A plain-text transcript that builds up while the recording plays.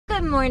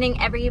Good morning,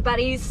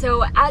 everybody.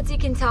 So as you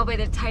can tell by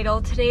the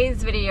title,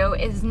 today's video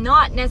is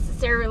not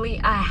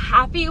necessarily a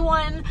happy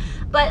one,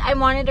 but I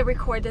wanted to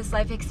record this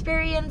life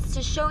experience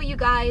to show you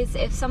guys,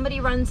 if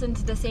somebody runs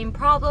into the same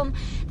problem,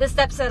 the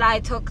steps that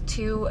I took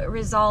to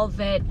resolve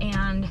it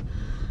and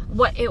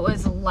what it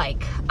was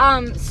like.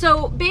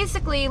 So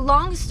basically,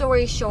 long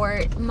story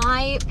short,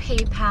 my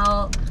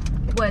PayPal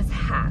was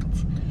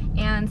hacked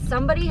and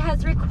somebody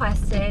has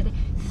requested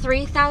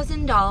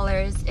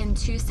 $3,000 in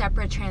two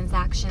separate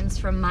transactions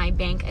from my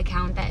bank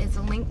account that is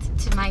linked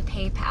to my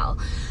PayPal.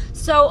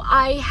 So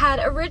I had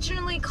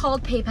originally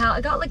called PayPal.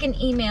 I got like an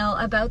email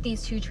about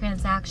these two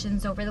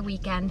transactions over the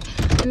weekend.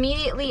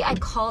 Immediately I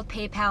called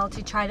PayPal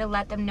to try to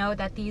let them know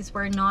that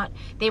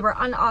they were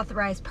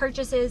unauthorized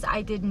purchases.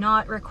 I did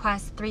not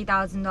request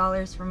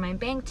 $3,000 from my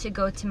bank to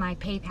go to my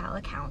PayPal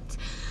account.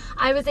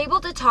 I was able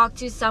to talk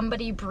to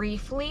somebody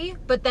briefly,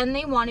 but then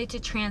they wanted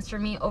to transfer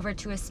me over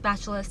to a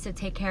specialist to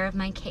take care of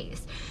my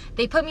case.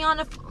 They put me on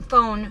a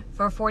phone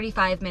for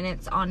 45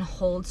 minutes on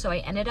hold, so I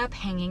ended up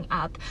hanging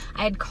up.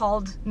 I had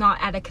called not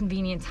at a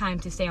convenient time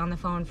to stay on the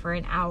phone for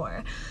an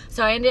hour,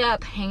 so I ended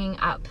up hanging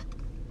up.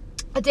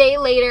 A day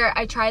later,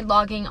 I tried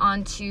logging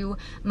onto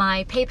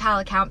my PayPal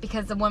account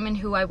because the woman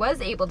who I was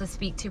able to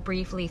speak to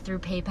briefly through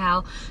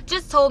PayPal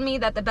just told me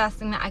that the best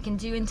thing that I can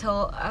do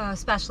until a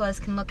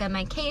specialist can look at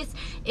my case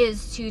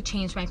is to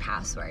change my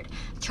password.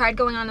 Tried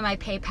going onto my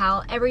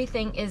PayPal.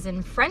 Everything is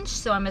in French,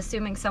 so I'm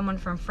assuming someone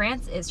from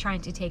France is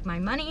trying to take my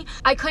money.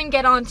 I couldn't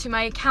get onto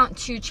my account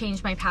to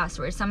change my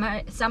password.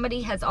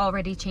 Somebody has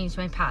already changed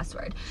my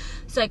password.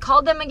 So I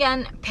called them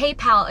again,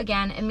 PayPal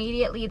again,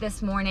 immediately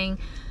this morning.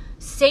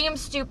 Same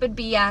stupid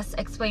BS,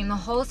 explained the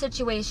whole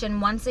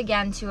situation once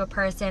again to a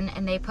person,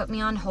 and they put me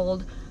on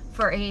hold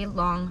for a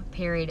long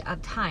period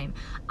of time.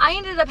 I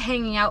ended up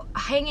hanging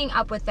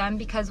up with them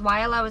because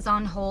while I was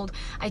on hold,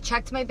 I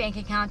checked my bank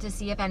account to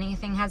see if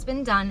anything has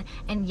been done,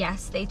 and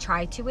yes, they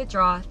tried to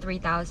withdraw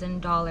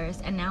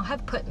 $3,000 and now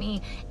have put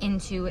me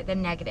into the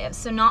negative.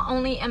 So not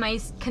only am I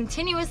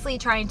continuously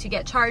trying to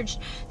get charged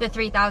the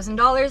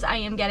 $3,000, I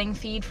am getting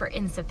feed for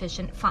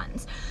insufficient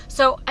funds.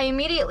 So I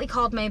immediately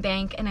called my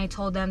bank and I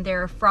told them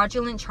there are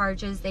fraudulent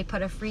charges. They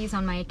put a freeze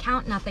on my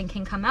account. Nothing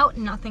can come out,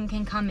 nothing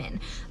can come in.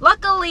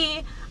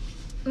 Luckily,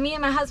 me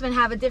and my husband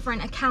have a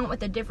different account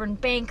with a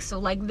different bank, so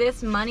like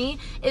this money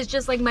is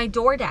just like my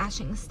door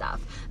dashing stuff.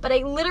 But I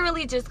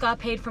literally just got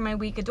paid for my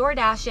week of door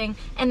dashing,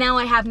 and now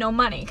I have no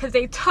money because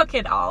they took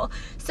it all.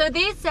 So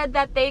they said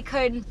that they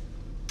could,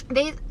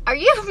 are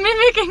you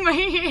mimicking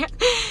my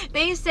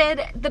they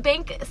said, the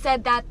bank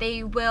said that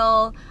they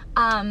will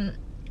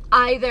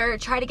either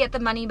try to get the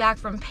money back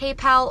from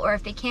PayPal, or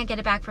if they can't get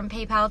it back from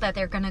PayPal, that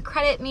they're gonna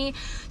credit me.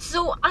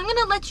 So I'm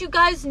gonna let you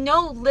guys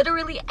know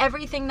literally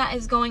everything that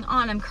is going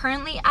on. I'm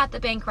currently at the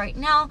bank right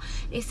now.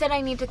 They said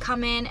I need to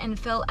come in and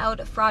fill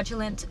out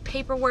fraudulent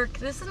paperwork.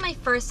 This is my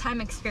first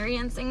time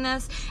experiencing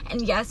this,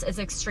 and yes, it's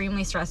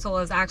extremely stressful.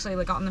 I was actually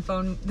like on the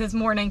phone this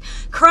morning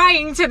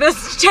crying to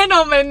this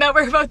gentleman that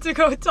we're about to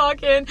go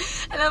talk in,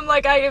 and I'm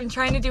like, I am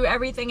trying to do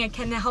everything I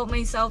can to help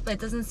myself, but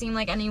it doesn't seem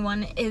like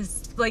anyone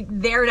is like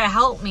there to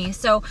help me.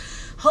 So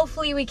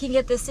hopefully we can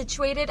get this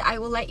situated. I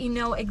will let you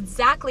know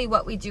exactly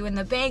what we do in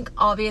the bank.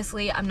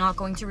 Obviously, I'm not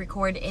going to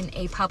record in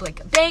a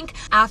public bank.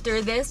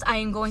 After this, I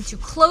am going to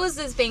close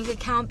this bank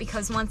account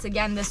because once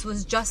again, this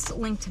was just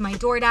linked to my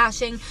door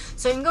dashing.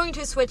 So I'm going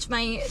to switch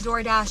my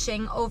door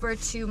dashing over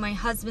to my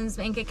husband's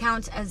bank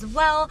account as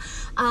well,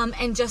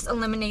 and just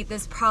eliminate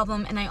this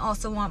problem. And I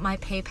also want my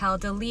PayPal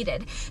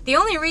deleted. The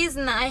only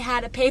reason that I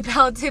had a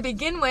PayPal to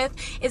begin with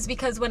is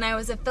because when I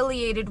was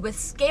affiliated with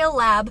Scale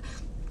Lab,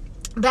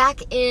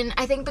 back in,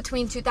 I think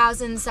between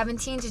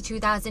 2017 to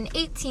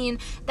 2018,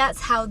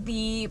 that's how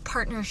the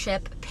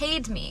partnership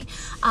paid me.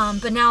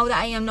 But now that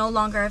I am no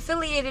longer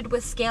affiliated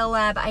with Scale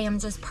Lab, I am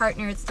just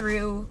partnered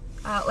through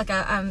like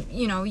a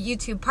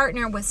YouTube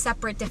partner with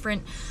separate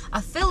different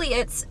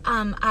affiliates.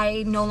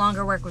 I no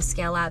longer work with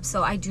Scale Lab,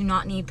 so I do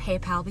not need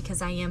PayPal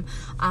because I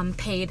am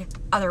paid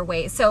other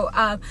ways. So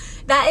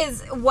that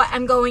is what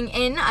I'm going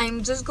in.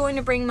 I'm just going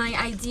to bring my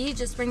ID,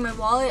 just bring my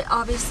wallet.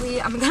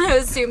 Obviously, I'm gonna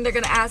assume they're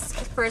gonna ask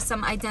for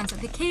some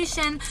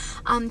identification,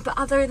 but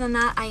other than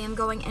that, I am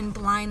going in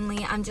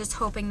blindly. I'm just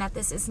hoping that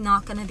this is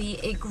not gonna be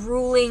a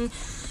grueling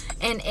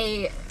and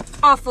a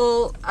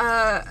awful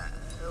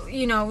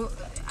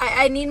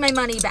I need my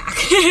money back.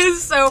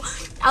 So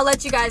I'll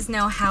let you guys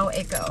know how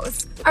it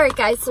goes. Alright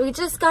guys, so we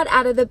just got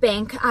out of the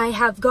bank. I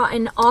have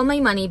gotten all my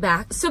money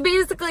back. So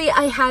basically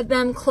I had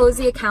them close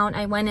the account.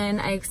 I went in,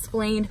 I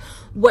explained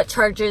what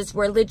charges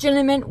were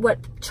legitimate, what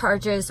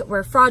charges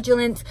were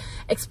fraudulent,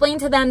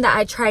 explained to them that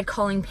I tried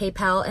calling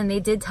PayPal, and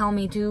they did tell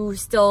me to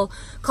still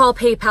call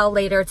PayPal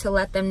later to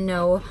let them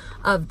know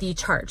of the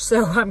charge.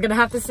 So I'm gonna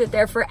have to sit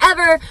there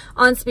forever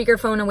on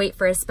speakerphone and wait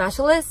for a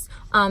specialist,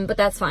 but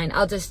that's fine.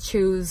 I'll just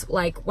choose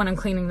like when I'm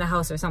cleaning the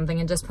house or something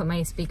and just put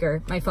my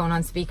phone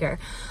on speaker.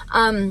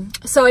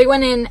 So I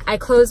went in, I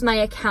closed my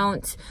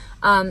account.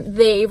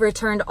 They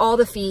returned all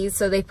the fees,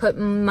 so they put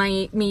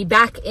me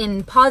back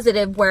in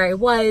positive where I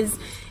was,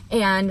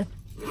 and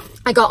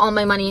I got all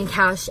my money in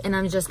cash, and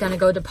I'm just gonna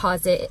go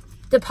deposit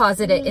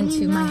it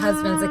into my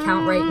husband's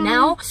account right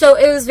now. So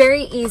it was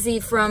very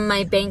easy from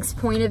my bank's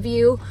point of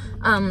view,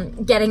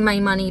 getting my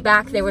money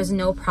back. There was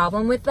no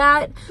problem with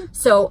that.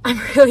 So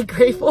I'm really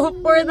grateful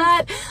for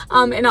that.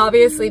 And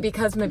obviously,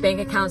 because my bank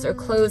accounts are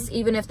closed,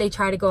 even if they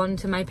try to go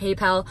into my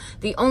PayPal,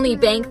 the only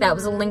bank that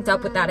was linked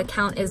up with that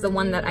account is the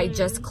one that I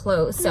just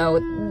closed. So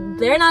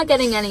they're not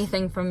getting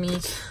anything from me.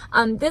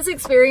 This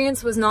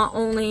experience was not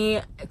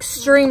only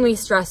extremely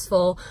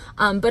stressful,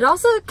 but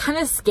also kind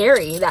of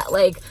scary that,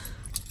 like,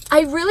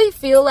 I really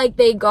feel like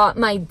they got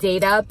my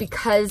data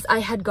because I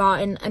had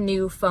gotten a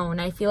new phone.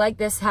 I feel like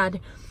this had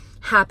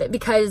happened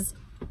because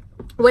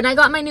when I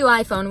got my new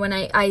iPhone, when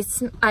I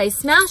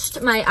smashed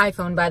my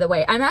iPhone, by the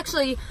way, I'm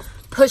actually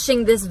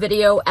pushing this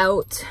video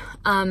out.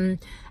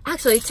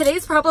 Actually,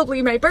 today's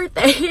probably my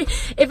birthday.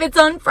 If it's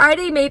on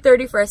Friday, May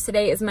 31st,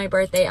 today is my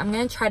birthday. I'm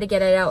going to try to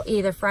get it out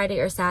either Friday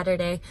or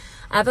Saturday.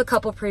 I have a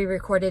couple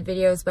pre-recorded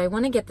videos, but I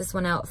want to get this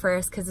one out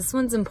first because this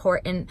one's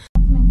important.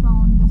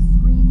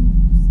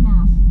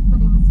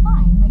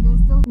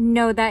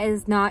 No, that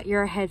is not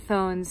your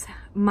headphones.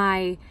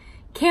 My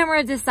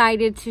camera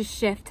decided to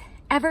shift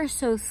ever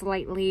so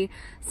slightly,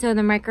 so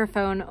the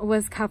microphone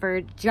was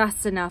covered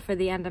just enough for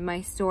the end of my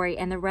story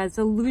and the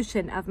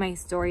resolution of my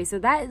story. So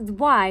that is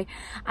why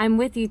I'm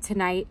with you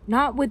tonight,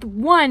 not with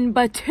one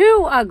but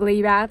two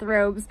ugly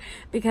bathrobes,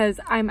 because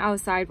I'm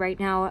outside right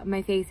now.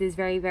 My face is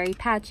very, very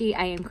patchy.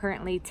 I am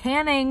currently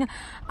tanning,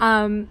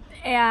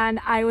 and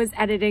I was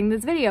editing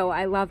this video.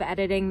 I love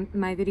editing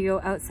my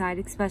video outside,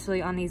 especially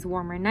on these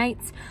warmer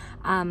nights.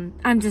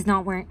 I'm just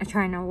not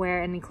trying to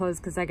wear any clothes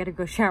because I gotta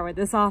go shower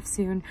this off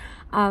soon.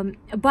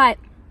 But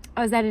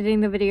I was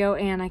editing the video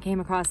and I came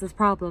across this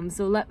problem.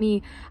 So let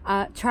me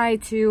try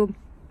to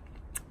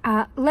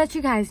let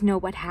you guys know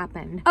what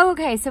happened.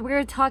 Okay, so we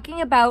were talking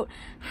about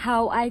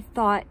how I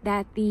thought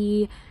that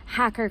the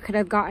hacker could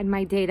have gotten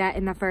my data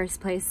in the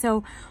first place.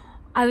 So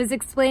I was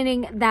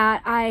explaining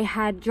that I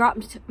had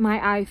dropped my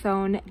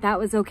iPhone. That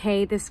was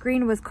okay. The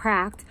screen was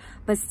cracked,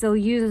 but still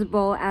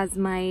usable as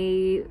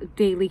my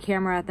daily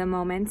camera at the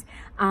moment.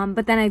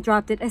 But then I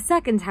dropped it a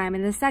second time,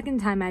 and the second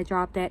time I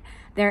dropped it,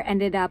 there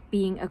ended up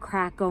being a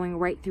crack going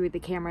right through the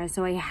camera.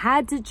 So I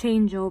had to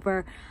change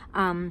over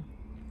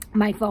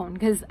my phone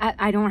because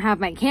I don't have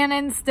my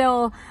Canon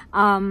still,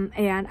 and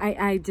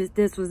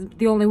this was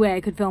the only way I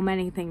could film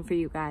anything for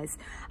you guys.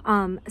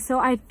 So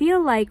I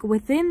feel like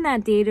within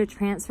that data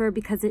transfer,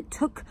 because it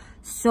took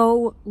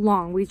so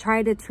long, we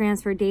tried to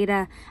transfer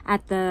data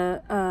at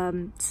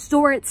the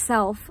store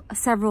itself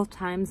several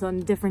times on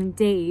different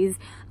days.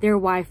 Their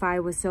Wi-Fi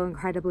was so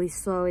incredibly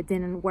slow, it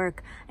didn't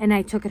work, and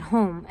I took it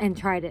home and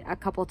tried it a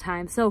couple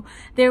times. So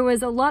there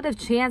was a lot of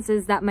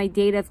chances that my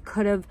data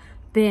could have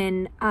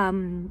been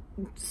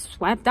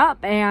swept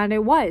up, and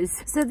it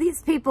was. So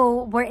these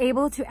people were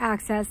able to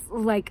access,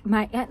 like,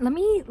 my let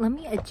me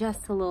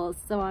adjust a little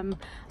so I'm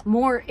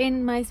more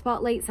in my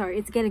spotlight. Sorry,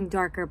 it's getting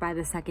darker by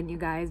the second, you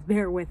guys,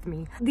 bear with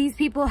me. These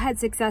people had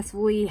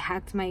successfully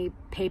hacked my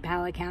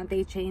PayPal account.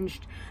 They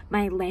changed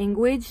my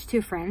language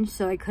to French,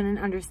 so I couldn't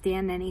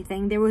understand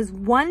anything. There was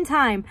one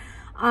time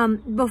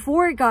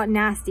before it got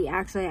nasty,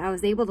 actually, I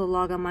was able to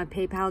log on my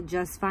PayPal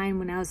just fine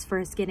when I was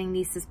first getting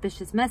these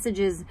suspicious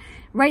messages.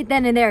 Right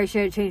then and there, I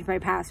should have changed my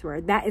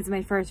password. That is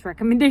my first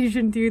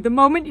recommendation to you. The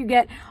moment you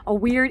get a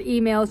weird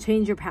email,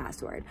 change your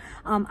password.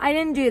 I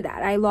didn't do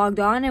that. I logged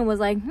on and was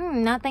like,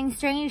 nothing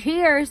strange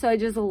here, so I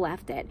just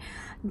left it.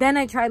 Then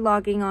I tried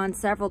logging on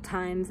several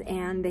times,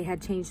 and they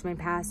had changed my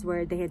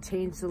password. They had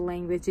changed the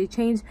language. They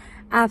changed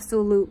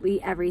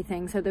absolutely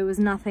everything. So there was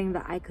nothing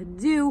that I could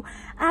do.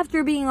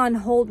 After being on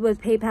hold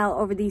with PayPal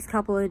over these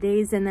couple of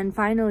days, and then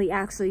finally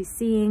actually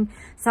seeing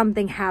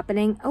something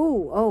happening.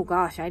 Oh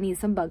gosh, I need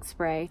some bug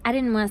spray. I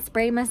didn't want to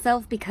spray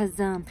myself because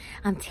I'm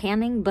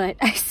tanning, but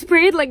I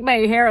sprayed like my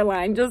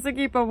hairline just to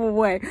keep them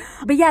away.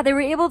 But yeah, they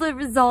were able to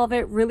resolve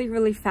it really,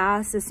 really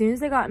fast as soon as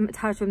they got in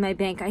touch with my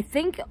bank. I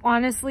think,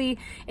 honestly,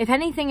 if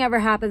anything ever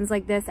happens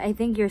like this, I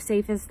think your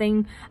safest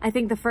thing, I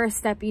think the first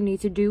step you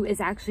need to do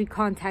is actually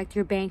contact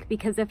your bank,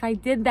 because if I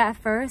did that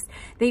first,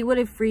 they would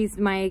have freezed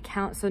my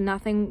account, so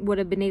nothing would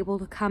have been able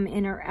to come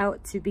in or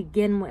out to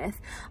begin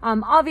with.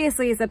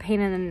 Obviously, it's a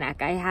pain in the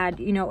neck. I had,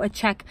 you know, a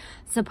check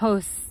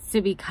supposed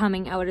to be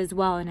coming out as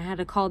well, and I had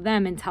to call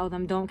them and tell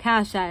them, don't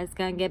cash that, it's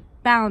gonna get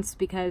bounced,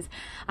 because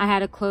I had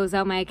to close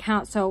out my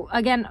account. So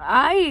again,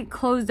 I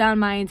closed down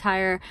my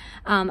entire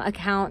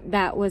account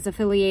that was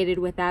affiliated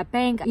with that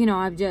bank. You know,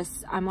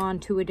 I'm on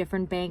to a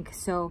different bank,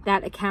 so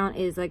that account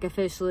is like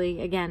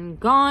officially again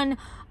gone.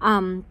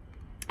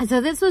 So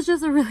this was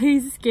just a really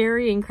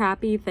scary and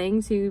crappy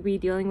thing to be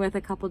dealing with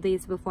a couple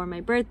days before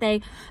my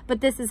birthday, but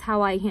this is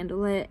how I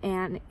handle it,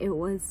 and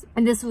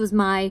this was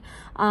my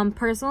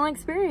personal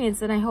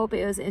experience, and I hope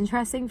it was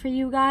interesting for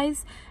you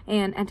guys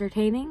and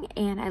entertaining,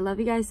 and I love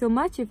you guys so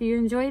much. If you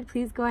enjoyed,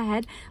 please go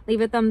ahead,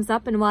 leave a thumbs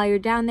up, and while you're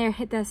down there,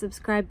 hit that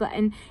subscribe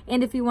button,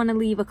 and if you want to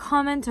leave a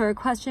comment or a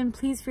question,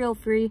 please feel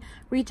free,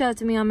 reach out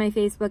to me on my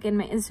Facebook and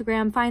my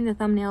Instagram, find the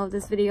thumbnail of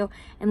this video,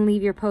 and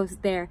leave your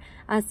post there.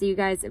 I'll see you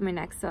guys in my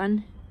next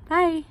one.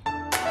 Bye!